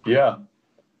 Yeah.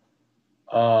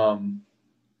 On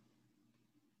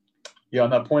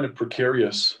that point of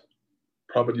precarious,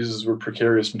 Prabhupada uses the word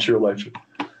precarious material life.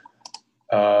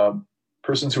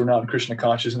 Persons who are not in Krishna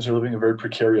consciousness are living a very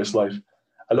precarious life.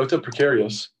 I looked up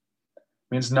precarious.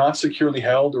 Means not securely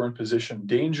held or in position,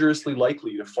 dangerously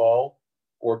likely to fall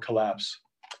or collapse,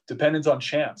 dependent on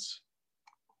chance,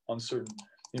 uncertain.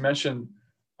 You mentioned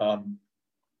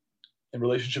in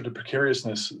relationship to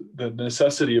precariousness, the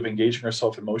necessity of engaging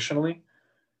ourselves emotionally.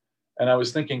 And I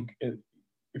was thinking,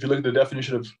 if you look at the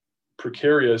definition of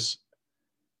precarious,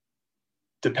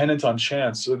 dependent on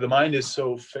chance, so the mind is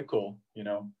so fickle,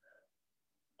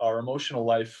 our emotional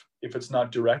life, if it's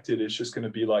not directed, it's just going to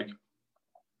be like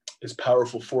this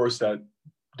powerful force that,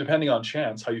 depending on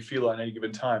chance, how you feel on any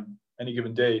given time, any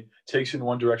given day, takes you in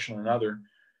one direction or another.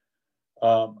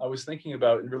 I was thinking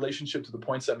about, in relationship to the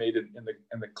points I made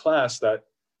in the class, that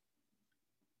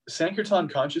Sankirtan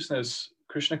consciousness,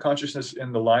 Krishna consciousness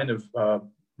in the line of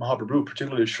Mahaprabhu,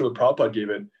 particularly as Srila Prabhupada gave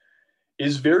it,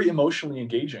 is very emotionally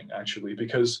engaging, actually,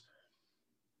 because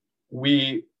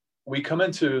we come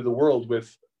into the world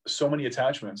with so many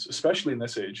attachments, especially in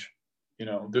this age.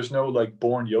 There's no like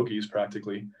born yogis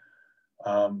practically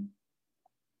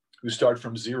who start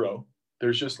from zero.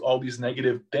 There's just all these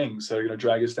negative things that are going to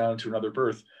drag us down to another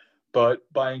birth. But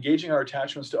by engaging our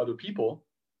attachments to other people,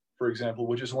 for example,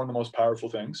 which is one of the most powerful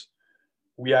things,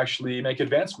 we actually make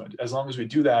advancement, as long as we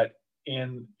do that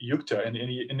in yukta,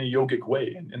 in a yogic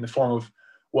way, in the form of,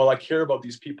 well, I care about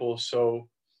these people, so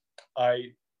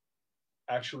I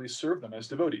actually serve them as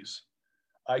devotees.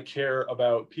 I care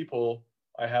about people.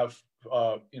 I have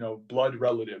blood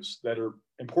relatives that are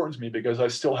important to me because I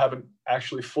still haven't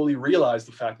actually fully realized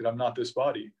the fact that I'm not this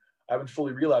body. I haven't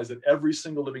fully realized that every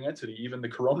single living entity, even the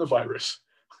coronavirus,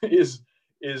 is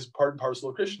part and parcel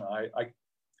of Krishna. I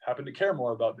happen to care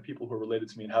more about the people who are related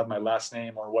to me and have my last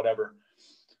name or whatever,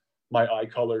 my eye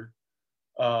color.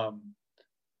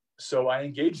 So I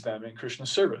engage them in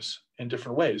Krishna's service in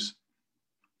different ways.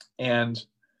 And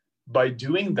by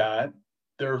doing that,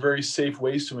 there are very safe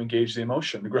ways to engage the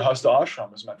emotion. The Grihastha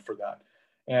ashram is meant for that.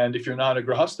 And if you're not a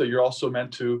Grihastha, you're also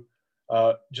meant to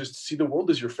just see the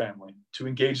world as your family, to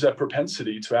engage that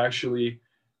propensity to actually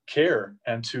care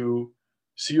and to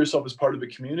see yourself as part of the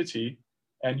community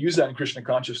and use that in Krishna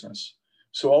consciousness.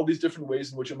 So all these different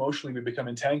ways in which emotionally we become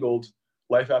entangled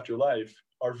life after life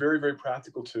are very, very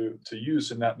practical to use.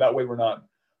 And that way we're not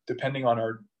depending on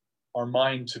our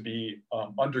mind to be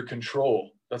under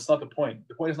control. That's not the point.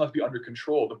 The point is not to be under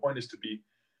control. The point is to be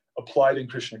applied in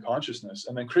Krishna consciousness.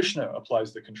 And then Krishna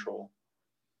applies the control.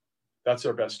 That's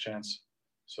our best chance.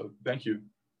 So thank you.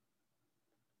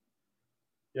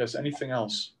 Yes, anything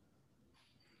else?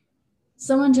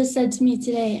 Someone just said to me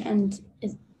today, and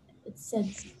it said,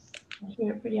 I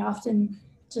hear it pretty often,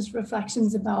 just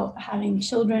reflections about having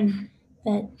children,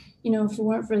 that, if it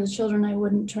weren't for the children, I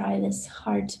wouldn't try this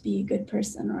hard to be a good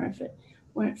person. Or if it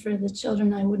weren't for the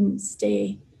children, I wouldn't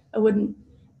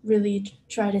really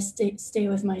try to stay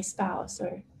with my spouse,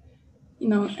 or,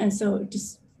 and so it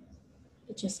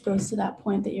just goes to that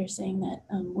point that you're saying, that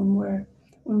when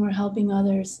we're helping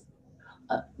others,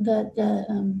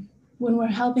 when we're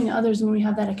helping others, when we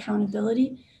have that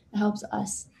accountability, it helps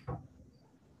us.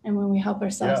 And when we help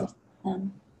ourselves, Yeah. it helps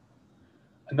them.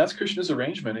 And that's Krishna's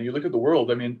arrangement. And you look at the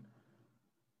world, I mean,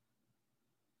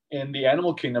 in the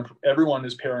animal kingdom, everyone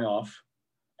is pairing off.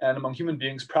 And among human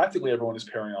beings, practically everyone is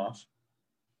pairing off.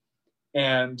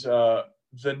 And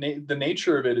the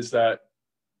nature of it is that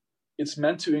it's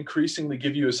meant to increasingly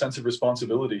give you a sense of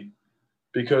responsibility,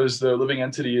 because the living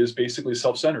entity is basically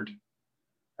self-centered.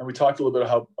 And we talked a little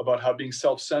bit about how being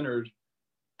self-centered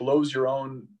blows your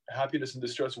own happiness and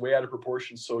distress way out of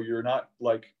proportion. So you're not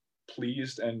like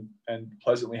pleased and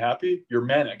pleasantly happy. You're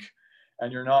manic,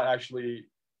 and you're not actually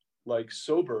like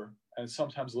sober and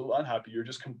sometimes a little unhappy. You're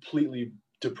just completely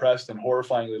depressed and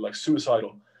horrifyingly like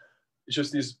suicidal. It's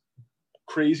just these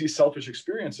crazy selfish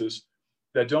experiences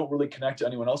that don't really connect to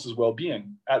anyone else's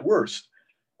well-being at worst.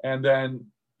 And then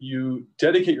you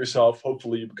dedicate yourself,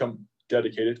 hopefully you become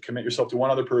dedicated, commit yourself to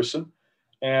one other person,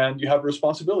 and you have a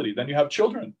responsibility. Then you have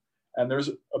children, and there's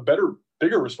a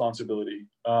bigger responsibility.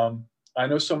 I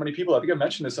know so many people, I think I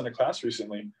mentioned this in a class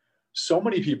recently, so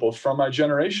many people from my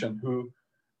generation who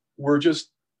were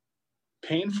just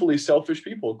painfully selfish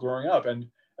people growing up. And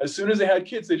as soon as they had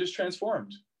kids, they just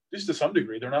transformed, just to some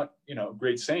degree. They're not,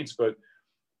 great saints, but,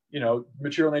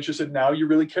 material nature said, now you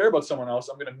really care about someone else.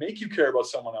 I'm going to make you care about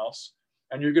someone else.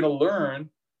 And you're going to learn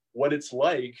what it's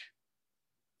like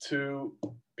to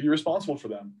be responsible for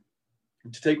them,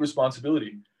 to take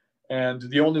responsibility. And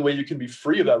the only way you can be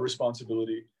free of that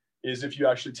responsibility is if you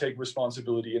actually take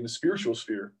responsibility in the spiritual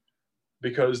sphere,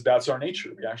 because that's our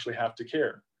nature. We actually have to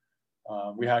care.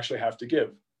 We actually have to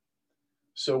give.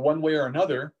 So one way or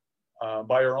another,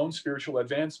 by our own spiritual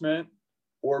advancement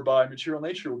or by material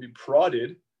nature, we'll be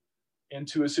prodded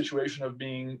into a situation of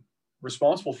being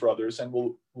responsible for others, and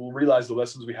we'll realize the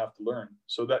lessons we have to learn.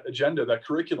 So that agenda, that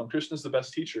curriculum, Krishna's the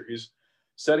best teacher. He's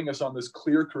setting us on this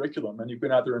clear curriculum, and you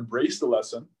can either embrace the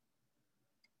lesson,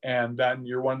 and then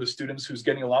you're one of the students who's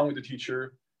getting along with the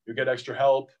teacher, you get extra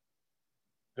help,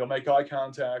 they'll make eye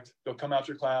contact, they'll come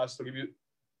after class, they'll give you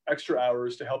extra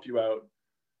hours to help you out.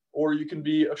 Or you can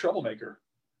be a troublemaker,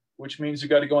 which means you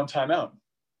got to go on timeout.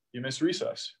 You miss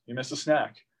recess, you miss a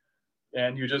snack,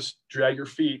 and you just drag your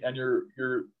feet, and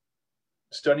you're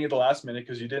studying at the last minute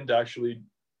because you didn't actually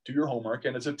do your homework,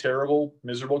 and it's a terrible,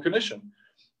 miserable condition.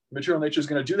 Material nature is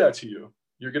going to do that to you.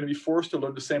 You're going to be forced to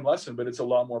learn the same lesson, but it's a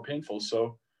lot more painful.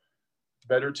 So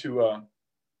better to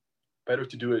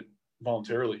do it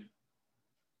voluntarily.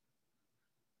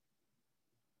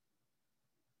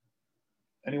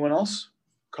 Anyone else?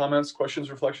 Comments, questions,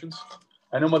 reflections?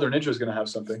 I know Mother Nidra is going to have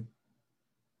something.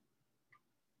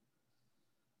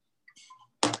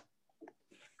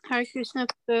 Hare Krishna,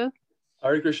 Prabhu.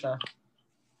 Hare Krishna.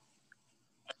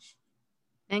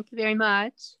 Thank you very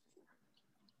much.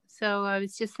 So I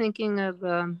was just thinking of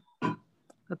a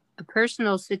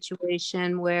personal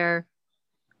situation where,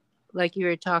 like you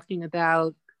were talking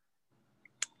about,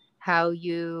 how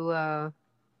you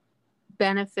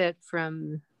benefit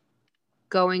from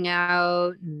going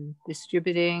out and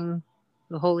distributing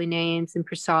the holy names and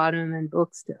prasadam and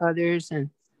books to others, and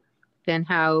then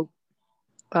how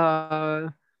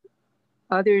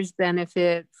others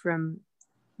benefit from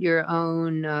your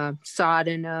own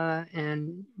sadhana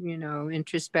and,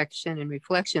 introspection and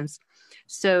reflections.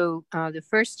 So the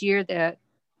first year that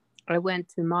I went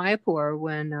to Mayapur,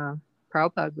 when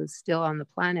Prabhupada was still on the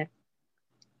planet,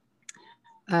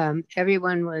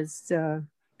 everyone was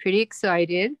pretty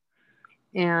excited.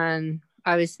 And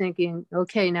I was thinking,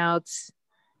 okay, now it's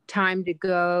time to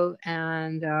go.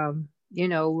 And,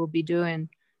 we'll be doing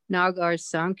Nagar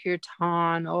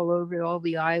Sankirtan all over all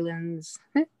the islands,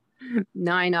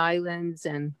 9 islands,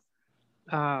 and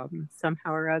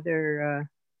somehow or other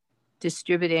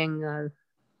distributing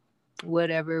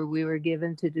whatever we were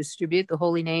given to distribute, the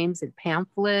holy names and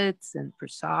pamphlets and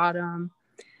prasadam.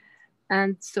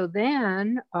 And so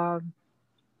then,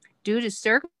 due to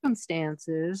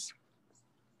circumstances,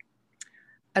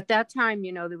 at that time,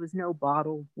 there was no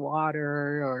bottled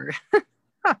water or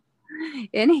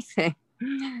anything.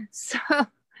 So,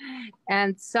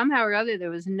 and somehow or other, there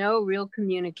was no real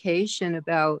communication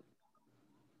about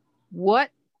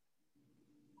what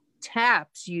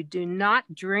taps you do not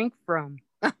drink from.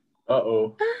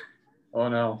 Uh-oh. Oh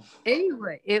no.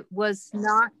 Anyway, it was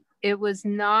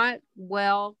not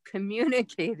well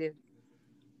communicated.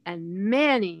 And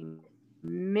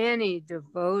many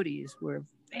devotees were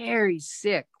very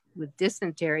sick with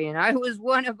dysentery, and I was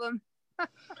one of them.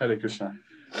 Hare Krishna.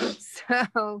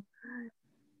 So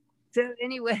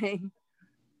anyway,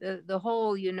 the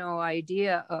whole,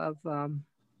 idea of,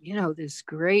 this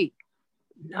great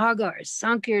Nagar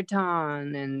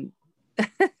Sankirtan, and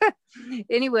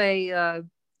anyway,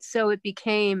 so it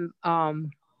became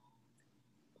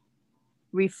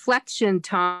reflection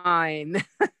time.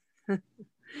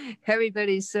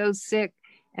 Everybody's so sick,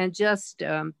 and just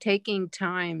taking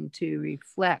time to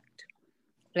reflect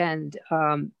and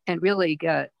really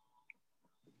get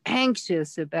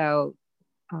anxious about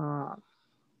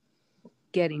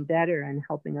getting better and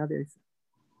helping others.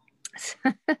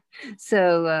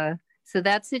 So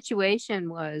that situation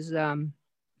was,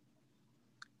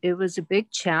 it was a big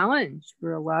challenge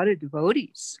for a lot of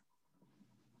devotees.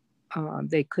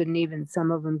 They couldn't even,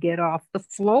 some of them, get off the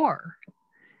floor.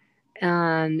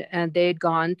 And they'd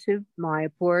gone to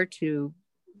Mayapur to,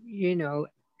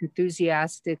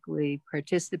 enthusiastically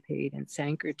participate in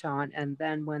Sankirtan. And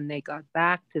then when they got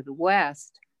back to the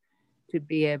West, to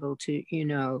be able to,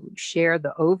 share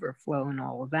the overflow and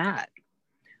all of that.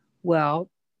 Well,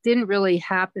 didn't really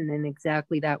happen in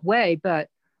exactly that way. But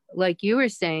like you were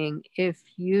saying, if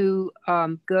you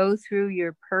go through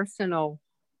your personal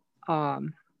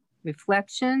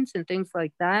reflections and things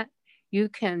like that, you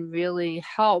can really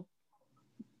help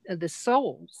the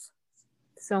souls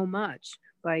so much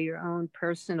by your own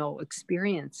personal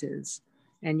experiences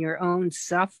and your own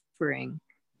suffering.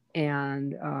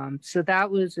 And so that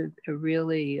was a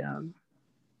really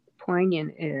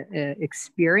poignant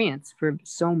experience for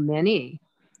so many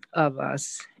of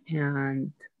us.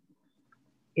 And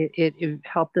it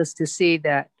helped us to see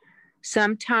that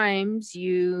sometimes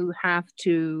you have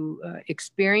to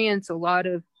experience a lot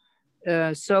of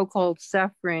so-called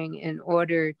suffering in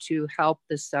order to help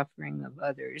the suffering of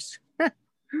others.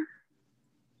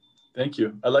 Thank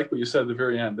you. I like what you said at the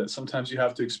very end, that sometimes you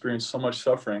have to experience so much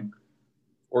suffering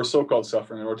or so-called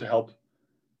suffering in order to help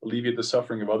alleviate the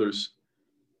suffering of others.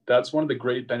 That's one of the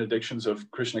great benedictions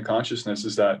of Krishna consciousness,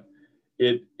 is that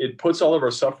it puts all of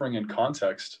our suffering in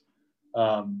context.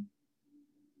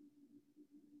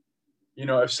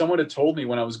 If someone had told me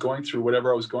when I was going through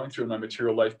whatever I was going through in my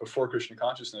material life before Krishna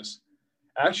consciousness,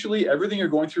 actually everything you're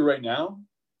going through right now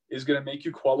is going to make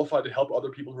you qualified to help other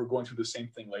people who are going through the same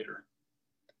thing later.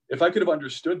 If I could have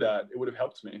understood that, it would have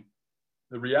helped me.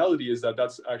 The reality is that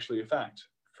that's actually a fact.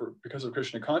 Because of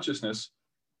Krishna consciousness,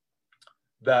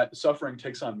 that suffering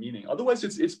takes on meaning. Otherwise,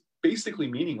 it's basically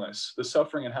meaningless. The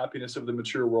suffering and happiness of the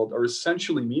material world are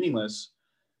essentially meaningless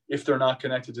if they're not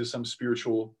connected to some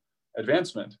spiritual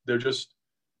advancement. They're just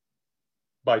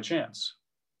by chance.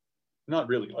 Not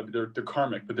really. They're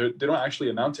karmic, but they don't actually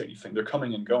amount to anything. They're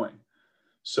coming and going.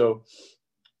 So,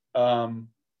 and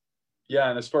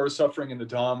as far as suffering in the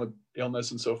Dham with illness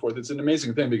and so forth, it's an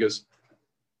amazing thing, because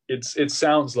it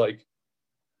sounds like,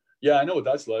 yeah, I know what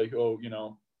that's like. Oh,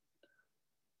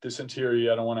 dysentery,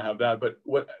 I don't want to have that. But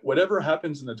whatever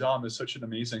happens in the Dham is such an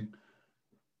amazing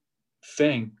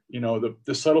thing.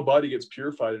 The subtle body gets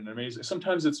purified and amazing.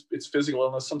 Sometimes it's physical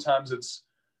illness. Sometimes it's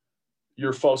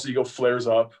your false ego flares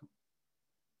up.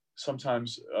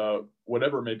 Sometimes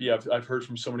whatever it may be. I've heard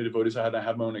from so many devotees. I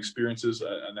have my own experiences,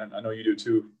 and I know you do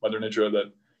too, Mother Nidra,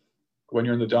 that when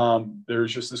you're in the Dham,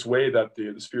 there's just this way that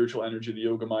the spiritual energy, the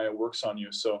Yoga Maya, works on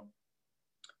you. So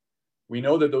we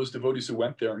know that those devotees who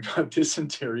went there and got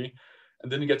dysentery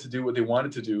and didn't get to do what they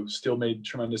wanted to do still made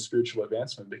tremendous spiritual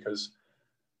advancement, because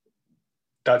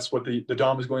that's what the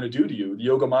Dham is going to do to you. The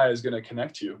Yoga Maya is going to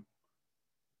connect you,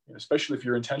 especially if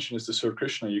your intention is to serve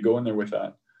Krishna. You go in there with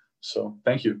that. So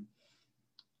thank you.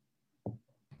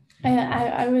 I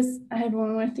had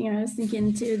one more thing I was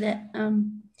thinking too, that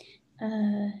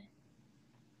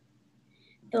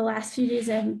the last few days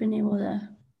I haven't been able to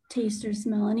taste or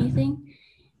smell anything.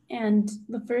 And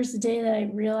the first day that I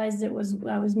realized it was,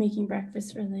 I was making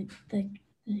breakfast for the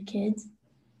kids.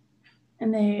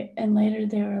 And later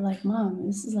they were like, "Mom,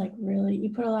 this is like really, you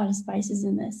put a lot of spices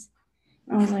in this."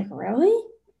 And I was like, "Really?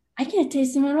 I can't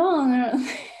taste them at all."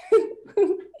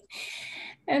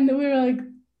 And we were like,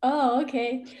 "Oh,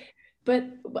 okay." But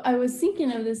I was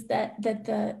thinking of this, that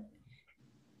the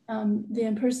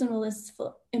impersonalist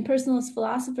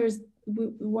philosophers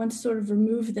want to sort of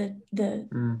remove the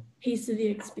taste of the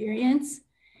experience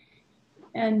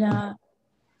and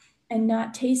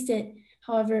not taste it.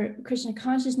 However, Krishna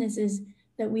consciousness is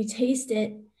that we taste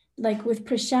it, like with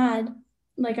prasad.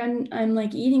 Like I'm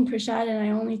like eating prasad and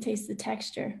I only taste the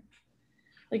texture.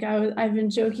 Like I've been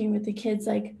joking with the kids,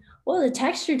 like, "Well, the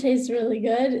texture tastes really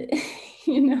good."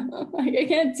 Like I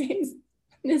can't taste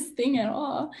this thing at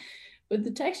all, but the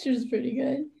texture is pretty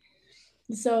good.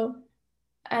 So,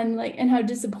 and how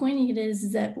disappointing it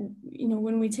is that,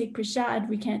 when we take prasad,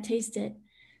 we can't taste it.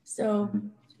 So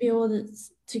to be able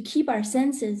to keep our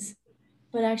senses,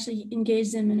 but actually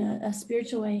engage them in a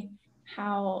spiritual way,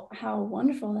 how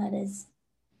wonderful that is.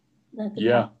 That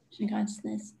the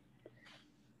consciousness.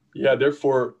 Yeah.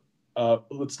 Therefore,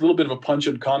 it's a little bit of a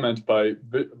pungent comment by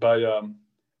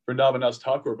Vrindavan Das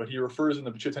Thakur, but he refers in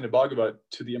the Chaitanya Bhagavat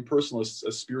to the impersonalists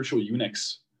as spiritual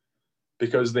eunuchs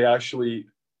because they actually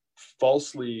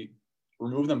falsely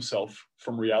remove themselves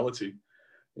from reality.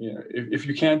 You know, if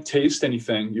you can't taste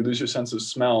anything, you lose your sense of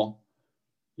smell,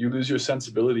 you lose your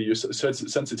sensibility, your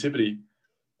sensitivity.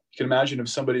 You can imagine if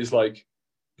somebody's like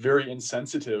very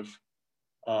insensitive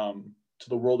to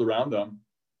the world around them,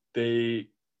 they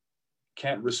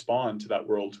can't respond to that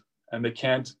world, and they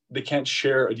can't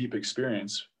share a deep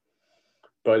experience.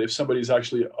 But if somebody's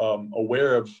actually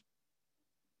aware of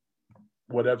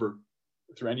whatever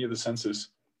through any of the senses,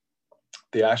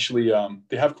 they actually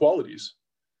they have qualities.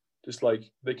 Just like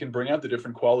they can bring out the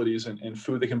different qualities in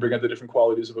food, they can bring out the different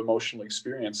qualities of emotional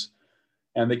experience,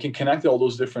 and they can connect all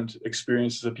those different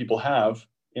experiences that people have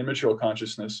in material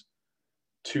consciousness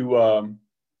to a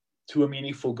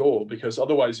meaningful goal. Because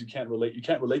otherwise, you can't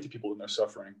relate to people in their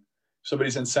suffering. If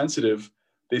somebody's insensitive,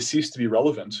 they cease to be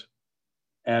relevant,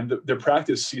 and their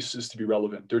practice ceases to be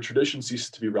relevant. Their tradition ceases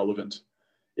to be relevant.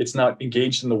 It's not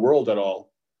engaged in the world at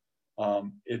all.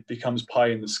 It becomes pie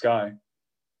in the sky.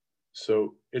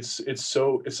 So it's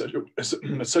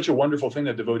such a wonderful thing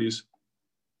that devotees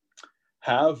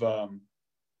have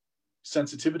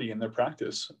sensitivity in their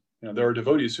practice. You know, there are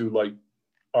devotees who like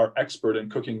are expert in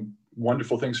cooking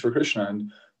wonderful things for Krishna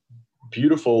and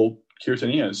beautiful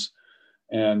kirtaniyas,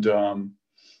 and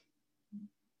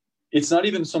it's not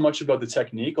even so much about the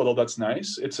technique, although that's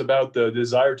nice. It's about the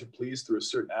desire to please through a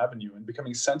certain avenue and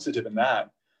becoming sensitive in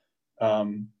that.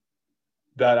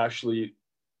 That actually.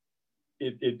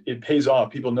 It pays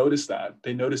off. People notice that.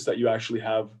 They notice that you actually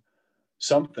have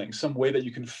something, some way that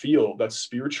you can feel that's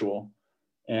spiritual.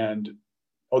 And,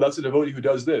 oh, that's a devotee who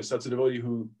does this. That's a devotee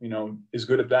who, you know, is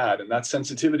good at that. And that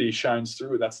sensitivity shines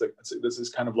through. This is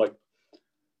kind of like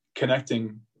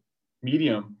connecting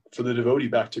medium for the devotee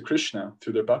back to Krishna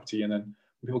through their bhakti. And then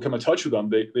when people come in touch with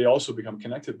them, they also become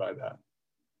connected by that.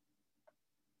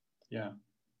 Yeah.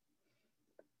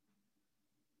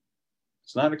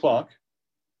 It's 9 o'clock.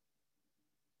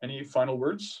 Any final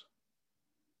words?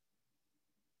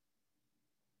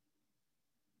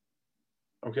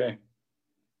 Okay.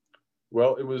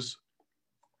 Well, it was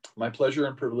my pleasure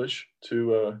and privilege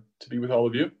to be with all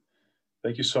of you.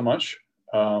 Thank you so much.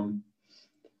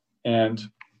 And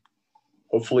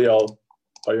hopefully I'll,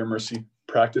 by your mercy,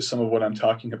 practice some of what I'm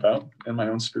talking about in my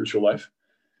own spiritual life.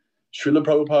 Srila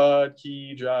Prabhupada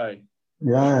ki jai.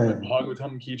 Jai.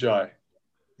 Bhagavatam ki jai.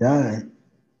 Jai.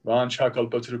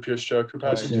 Vanchakalpatarupyascha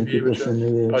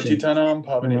kripasindhivaivacha patitanam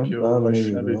pavanebhyo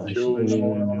vaishnavibhyo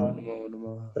namo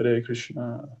namaha. Hare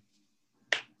Krishna.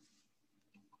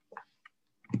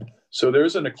 So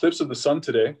there's an eclipse of the sun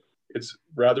today. It's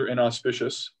rather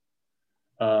inauspicious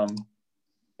in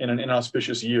an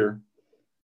inauspicious year.